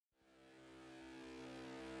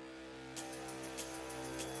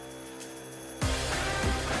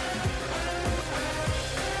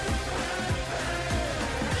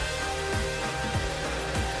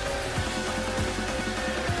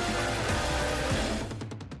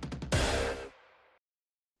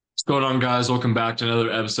What's going on, guys? Welcome back to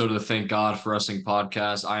another episode of the Thank God for Wrestling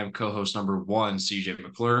podcast. I am co-host number one, CJ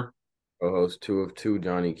McClure. Co-host two of two,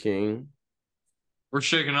 Johnny King. We're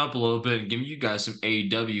shaking up a little bit and giving you guys some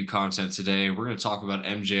AEW content today. We're going to talk about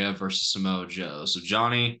MJF versus Samoa Joe. So,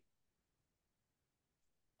 Johnny,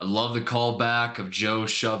 I love the callback of Joe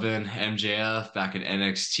shoving MJF back in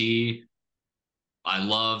NXT. I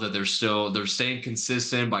love that they're staying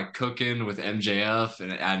consistent by cooking with MJF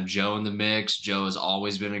and adding Joe in the mix. Joe has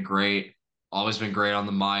always been great on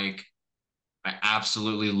the mic. I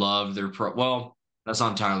absolutely love their pro. Well, that's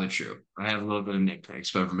not entirely true. I have a little bit of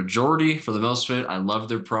nitpicks, but for the most of it, I love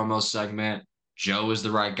their promo segment. Joe is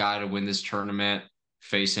the right guy to win this tournament.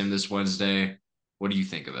 Face him this Wednesday. What do you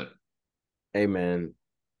think of it? Hey man,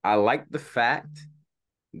 I like the fact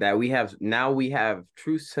that we have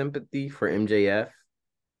true sympathy for MJF,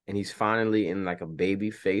 and he's finally in like a baby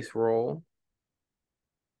face role.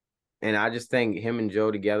 And I just think him and Joe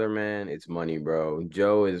together, man, it's money, bro.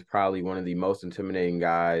 Joe is probably one of the most intimidating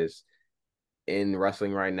guys in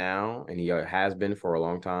wrestling right now, and he has been for a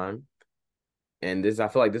long time. And I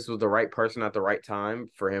feel like this was the right person at the right time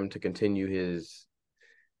for him to continue his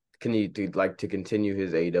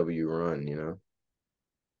AEW run, you know?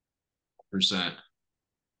 Percent.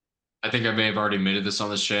 I think I may have already admitted this on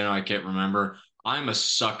this channel. I can't remember. I'm a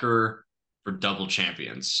sucker for double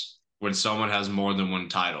champions when someone has more than one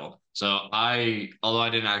title. Although I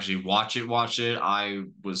didn't actually watch it, I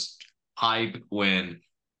was hype when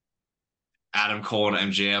Adam Cole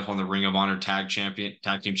and MJF won the Ring of Honor tag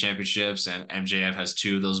team championships, and MJF has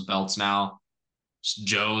two of those belts now.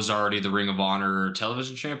 Joe's already the Ring of Honor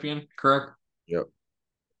television champion, correct? Yep.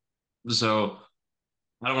 So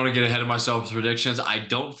I don't want to get ahead of myself with predictions. I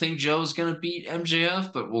don't think Joe's gonna beat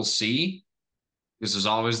MJF, but we'll see. This is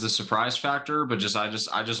always the surprise factor, but I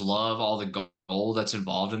just love all the gold that's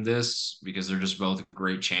involved in this because they're just both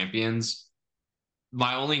great champions.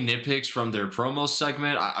 My only nitpicks from their promo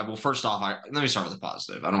segment, well, first off, let me start with the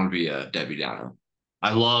positive. I don't want to be a Debbie Downer.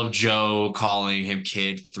 I love Joe calling him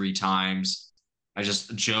kid three times.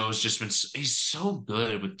 Joe's just been, he's so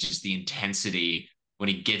good with just the intensity when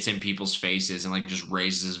he gets in people's faces and like just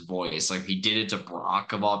raises his voice. Like he did it to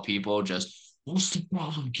Brock of all people, just, what's the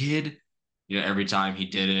problem, kid? Every time he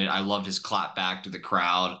did it, I loved his clap back to the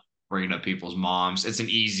crowd, bringing up people's moms. It's an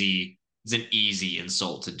easy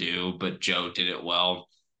insult to do, but Joe did it well.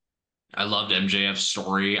 I loved MJF's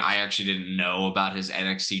story. I actually didn't know about his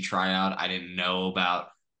NXT tryout. I didn't know about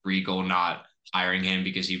Regal not hiring him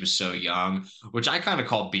because he was so young, which I kind of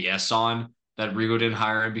call BS on that Regal didn't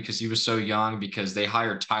hire him because he was so young because they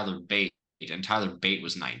hired Tyler Bate and Tyler Bate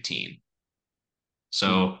was 19.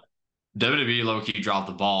 So WWE low key dropped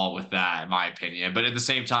the ball with that, in my opinion. But at the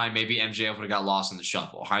same time, maybe MJF would have got lost in the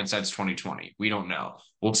shuffle. Hindsight's 2020. We don't know.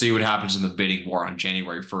 We'll see what happens in the bidding war on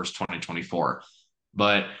January 1st, 2024.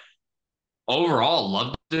 But overall,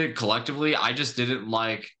 loved it collectively. I just didn't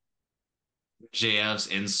like JF's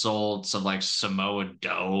insults of like Samoa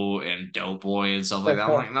Doe and Doughboy and stuff like that.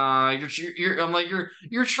 I'm like, nah,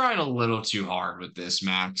 you're trying a little too hard with this,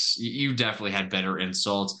 Max. You definitely had better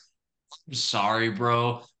insults. I'm sorry,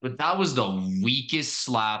 bro, but that was the weakest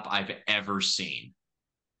slap I've ever seen.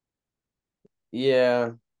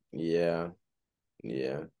 Yeah, yeah,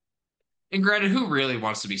 yeah. And granted, who really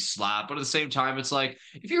wants to be slapped? But at the same time, it's like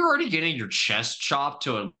if you're already getting your chest chopped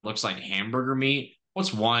till it looks like hamburger meat,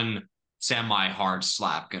 what's one semi-hard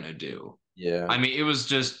slap gonna do? Yeah, I mean, it was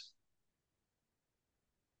just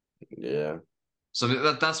yeah. so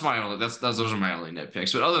that's my only that's those are my only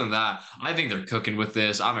nitpicks. But other than that, I think they're cooking with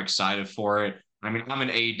this. I'm excited for it. I mean, I'm an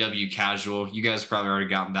AEW casual. You guys probably already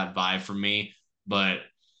gotten that vibe from me, but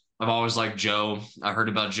I've always liked Joe. I heard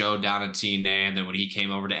about Joe down in TNA, and then when he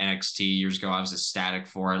came over to NXT years ago, I was ecstatic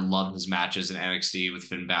for it. Loved his matches in NXT with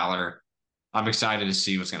Finn Balor. I'm excited to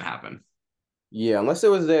see what's gonna happen. Yeah, unless it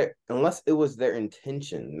was their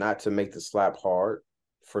intention not to make the slap hard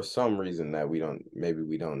for some reason that maybe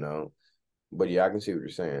we don't know. But yeah, I can see what you're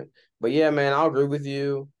saying. But yeah, man, I'll agree with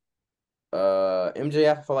you.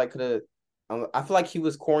 MJF, I feel like he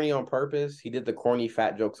was corny on purpose. He did the corny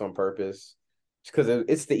fat jokes on purpose because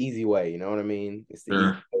it's the easy way. You know what I mean? It's the easy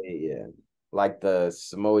Sure. way. Yeah, like the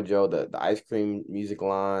Samoa Joe, the ice cream music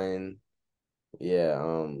line.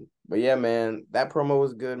 Yeah. But yeah, man, that promo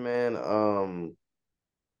was good, man.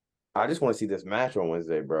 I just want to see this match on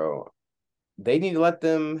Wednesday, bro. They need to let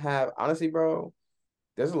them have. Honestly, bro,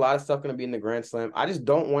 there's a lot of stuff gonna be in the Grand Slam. I just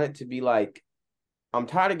don't want it to be like. I'm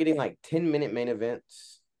tired of getting like 10-minute main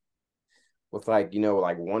events with like,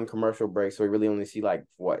 like one commercial break. So we really only see like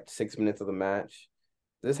what, 6 minutes of the match.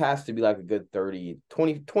 This has to be like a good 30,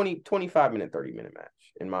 20, 20, 25 minute, 30-minute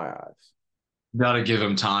match in my eyes. Gotta give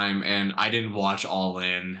him time. And I didn't watch All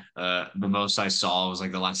In. The most I saw was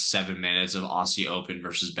like the last 7 minutes of Aussie Open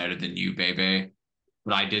versus Better Than You, baby.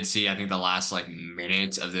 But I did see, I think, the last like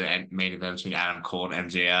minute of the main event between Adam Cole and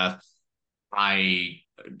MJF. I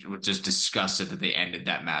was just disgusted that they ended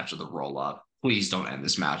that match with a roll up. Please don't end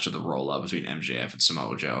this match with a roll up between MJF and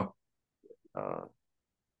Samoa Joe. Uh,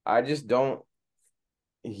 I just don't.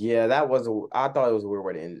 Yeah, that was a. I thought it was a weird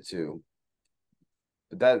way to end it too.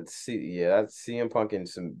 But that's CM Punk and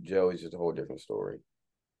some Joe is just a whole different story.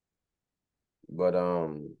 But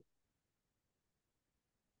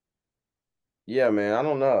yeah, man, I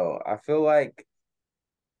don't know. I feel like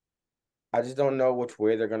I just don't know which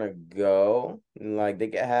way they're gonna go. And like they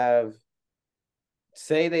could have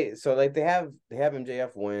say they so like they have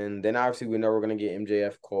MJF win, then obviously we know we're gonna get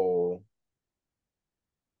MJF Cole.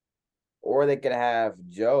 Or they could have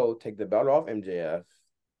Joe take the belt off MJF,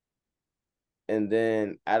 and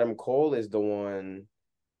then Adam Cole is the one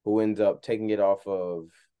who ends up taking it off of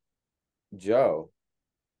Joe,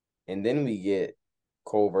 and then we get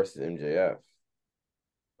Cole versus MJF.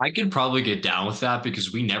 I could probably get down with that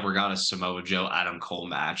because we never got a Samoa Joe Adam Cole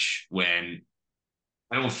match when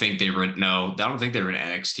I don't think they were no, I don't think they were in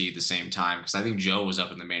NXT at the same time because I think Joe was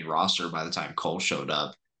up in the main roster by the time Cole showed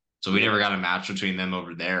up. So we Yeah, never got a match between them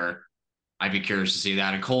over there. I'd be curious to see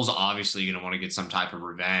that. And Cole's obviously going to want to get some type of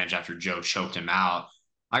revenge after Joe choked him out.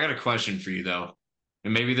 I got a question for you though,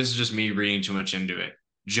 and maybe this is just me reading too much into it.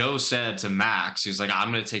 Joe said to Max, he's like,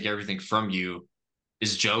 "I'm going to take everything from you."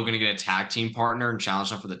 Is Joe going to get a tag team partner and challenge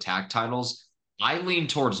them for the tag titles? I lean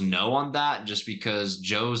towards no on that just because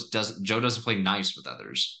Joe doesn't play nice with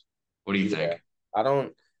others. What do you yeah. think? I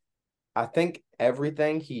don't. I think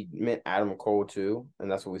everything he meant Adam Cole too, and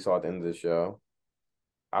that's what we saw at the end of the show.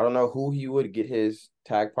 I don't know who he would get his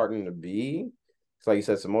tag partner to be. It's like you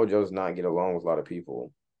said, Samoa Joe's not get along with a lot of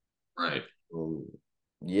people. Right. Um,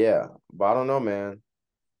 yeah, but I don't know, man.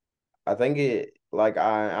 I think it like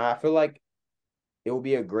I feel like it will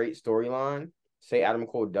be a great storyline. Say Adam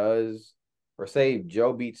Cole does, or say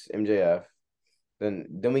Joe beats MJF, then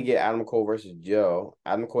we get Adam Cole versus Joe.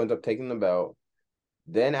 Adam Cole ends up taking the belt.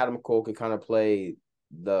 Then Adam Cole could kind of play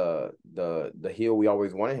the heel we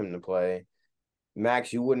always wanted him to play.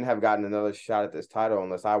 Max, you wouldn't have gotten another shot at this title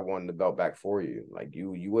unless I won the belt back for you. Like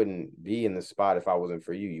you wouldn't be in the spot if I wasn't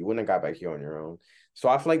for you. You wouldn't have got back here on your own. So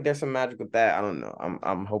I feel like there's some magic with that. I don't know.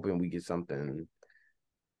 I'm hoping we get something.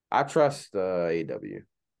 I trust AEW.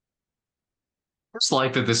 It's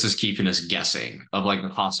like that this is keeping us guessing of like the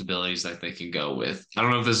possibilities that they can go with. I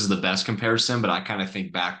don't know if this is the best comparison, but I kind of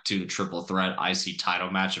think back to the triple threat IC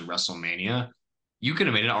title match at WrestleMania. You could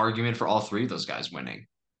have made an argument for all three of those guys winning.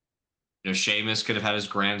 Sheamus could have had his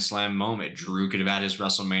Grand Slam moment. Drew could have had his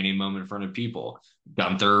WrestleMania moment in front of people.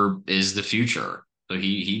 Gunther is the future, so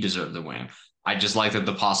he deserved the win. I just like that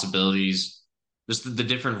the possibilities, just the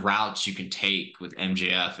different routes you can take with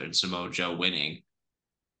MJF and Samoa Joe winning.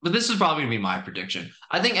 But this is probably gonna be my prediction.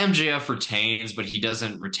 I think MJF retains, but he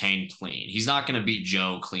doesn't retain clean. He's not gonna beat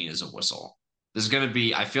Joe clean as a whistle. There's gonna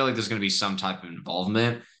be, I feel like there's gonna be some type of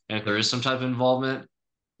involvement, and if there is some type of involvement,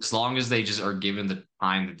 as long as they just are given the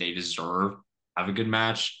time that they deserve, have a good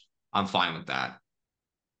match, I'm fine with that.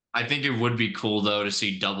 I think it would be cool though to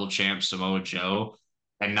see double champ Samoa Joe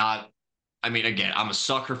and not. I mean, again, I'm a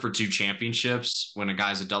sucker for two championships when a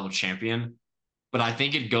guy's a double champion, but I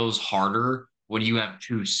think it goes harder when you have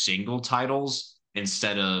two single titles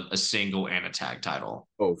instead of a single and a tag title.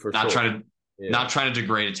 Oh, for Not sure. trying to Yeah. not trying to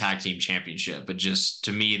degrade a tag team championship, but just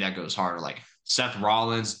to me that goes harder. Like Seth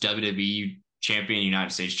Rollins, WWE champion,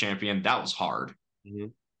 United States champion, that was hard. Mm-hmm.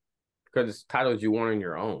 Because it's titles you won on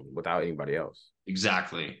your own without anybody else.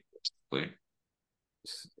 Exactly.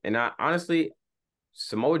 And I honestly,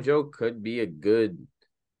 Samoa Joe could be a good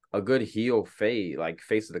heel face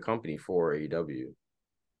of the company for AEW.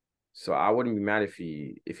 So I wouldn't be mad if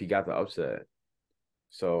he got the upset.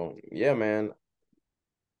 So yeah, man.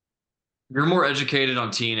 You're more educated on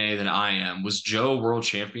TNA than I am. Was Joe world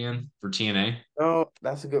champion for TNA? No,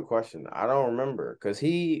 that's a good question. I don't remember because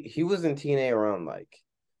he was in TNA around like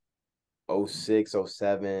 06,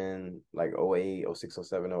 07, like 08, 06,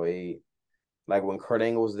 07, 08. Like when Kurt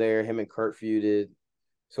Angle was there, him and Kurt feuded.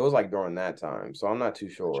 So it was like during that time. So I'm not too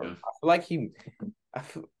sure. Gotcha. I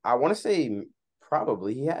feel like I want to say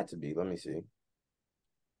probably he had to be. Let me see.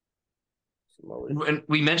 Samoa Joe. And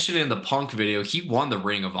we mentioned in the Punk video, he won the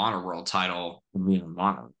Ring of Honor world title in Ring of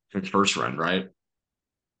Honor, his first run, right?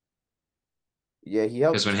 Yeah, he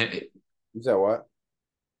Because helped. when he, You said what?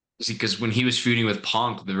 because when he was feuding with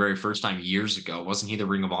Punk the very first time years ago, wasn't he the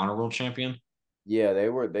Ring of Honor world champion? Yeah, they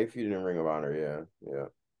feuded in Ring of Honor. Yeah, yeah.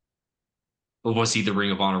 Or was he the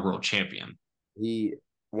Ring of Honor world champion? He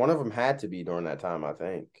one of them had to be during that time, I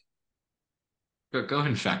think. Go ahead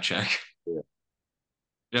and fact check. Yeah.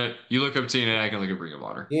 Yeah, you look up TNA, I can look up Ring of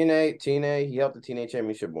Honor. TNA, he held the TNA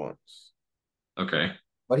championship once. Okay,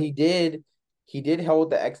 But he did hold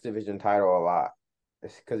the X Division title a lot.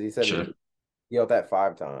 Because he said shit. that he held that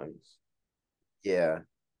 5 times. Yeah.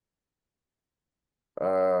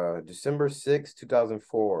 December 6,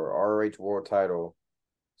 2004, ROH World Title,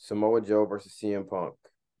 Samoa Joe versus CM Punk.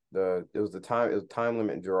 It was time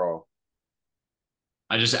limit draw.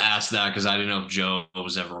 I just asked that because I didn't know if Joe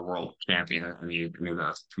was ever a world champion in any of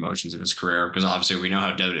the promotions in his career. Because obviously we know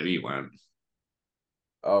how WWE went.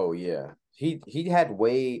 Oh yeah. He had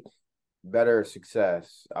way better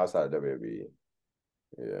success outside of WWE.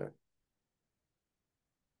 Yeah.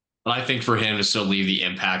 But I think for him to still leave the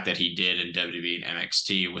impact that he did in WWE and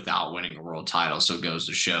NXT without winning a world title so goes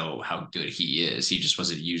to show how good he is. He just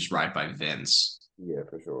wasn't used right by Vince. Yeah,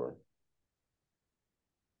 for sure.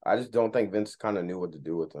 I just don't think Vince kind of knew what to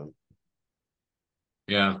do with him.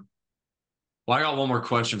 Yeah. Well, I got one more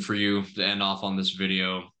question for you to end off on this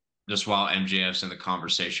video, just while MJF's in the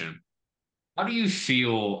conversation. How do you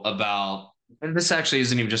feel about, and this actually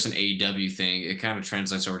isn't even just an AEW thing, it kind of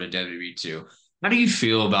translates over to WWE too. How do you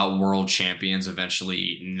feel about world champions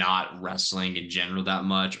eventually not wrestling in general that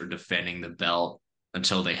much or defending the belt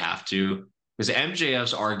until they have to? Because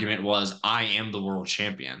MJF's argument was, I am the world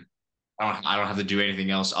champion. I don't have to do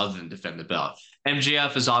anything else other than defend the belt.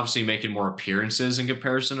 MJF is obviously making more appearances in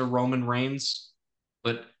comparison to Roman Reigns,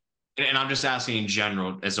 but and I'm just asking in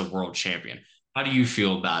general as a world champion, how do you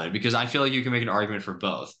feel about it? Because I feel like you can make an argument for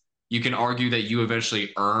both. You can argue that you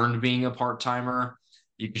eventually earned being a part timer.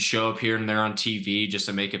 You can show up here and there on TV just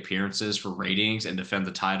to make appearances for ratings and defend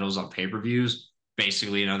the titles on pay per views.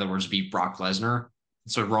 Basically, in other words, beat Brock Lesnar.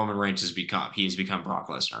 So Roman Reigns has become. He's become Brock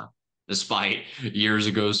Lesnar, despite years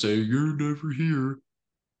ago saying you're never here.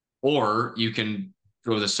 Or you can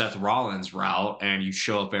go the Seth Rollins route and you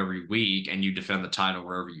show up every week and you defend the title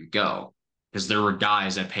wherever you go. Because there were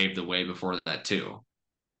guys that paved the way before that too.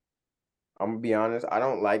 I'm gonna be honest, I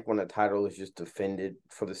don't like when a title is just defended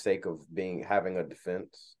for the sake of being having a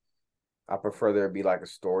defense. I prefer there be like a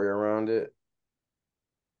story around it.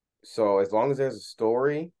 So as long as there's a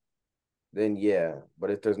story, then yeah. But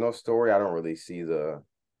if there's no story, I don't know, I don't really see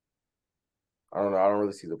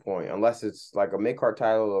the point. Unless it's like a mid card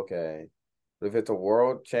title, okay. But if it's a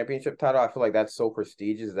world championship title, I feel like that's so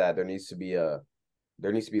prestigious that there needs to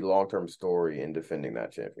be long term story in defending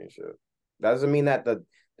that championship. That doesn't mean that the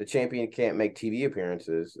champion can't make TV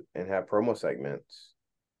appearances and have promo segments.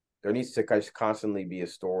 There needs to constantly be a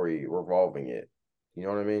story revolving it. You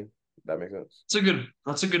know what I mean? That makes sense.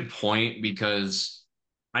 That's a good point because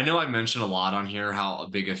I know I mentioned a lot on here how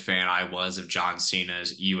big a fan I was of John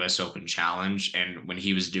Cena's US Open Challenge. And when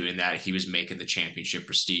he was doing that, he was making the championship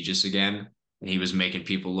prestigious again. And he was making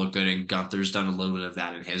people look good. And Gunther's done a little bit of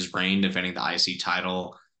that in his reign, defending the IC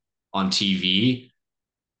title on TV.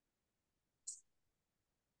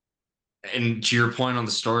 And to your point on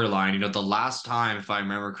the storyline, the last time, if I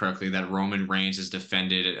remember correctly, that Roman Reigns has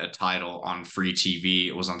defended a title on free TV,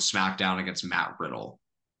 it was on SmackDown against Matt Riddle.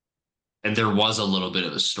 And there was a little bit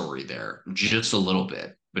of a story there, just a little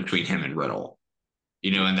bit between him and Riddle,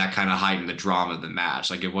 and that kind of heightened the drama of the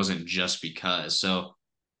match. Like it wasn't just because. So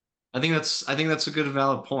I think that's a good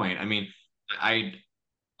valid point. I mean, I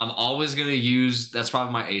I'm always gonna use that's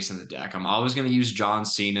probably my ace in the deck. I'm always gonna use John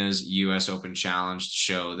Cena's US Open Challenge to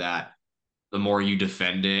show that the more you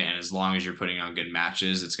defend it, and as long as you're putting on good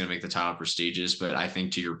matches, it's gonna make the title prestigious. But I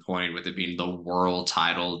think to your point, with it being the world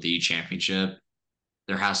title, the championship,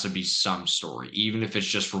 there has to be some story, even if it's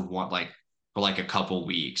just for like a couple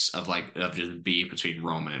weeks of just beef between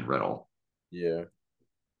Roman and Riddle. Yeah,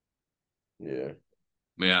 yeah.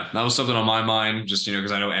 But yeah, that was something on my mind, just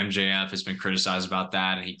because I know MJF has been criticized about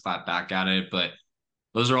that and he clapped back at it. But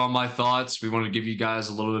those are all my thoughts. We want to give you guys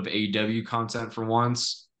a little bit of AEW content for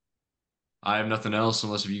once. I have nothing else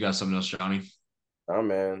unless if you got something else, Johnny. Oh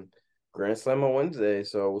man. Grand Slam on Wednesday,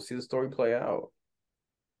 so we'll see the story play out.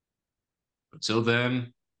 Until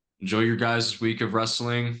then, enjoy your guys' week of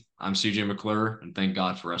wrestling. I'm CJ McClure, and thank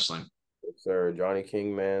God for wrestling. Yes, sir. Johnny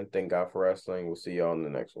King, man. Thank God for wrestling. We'll see y'all in the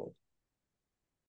next one.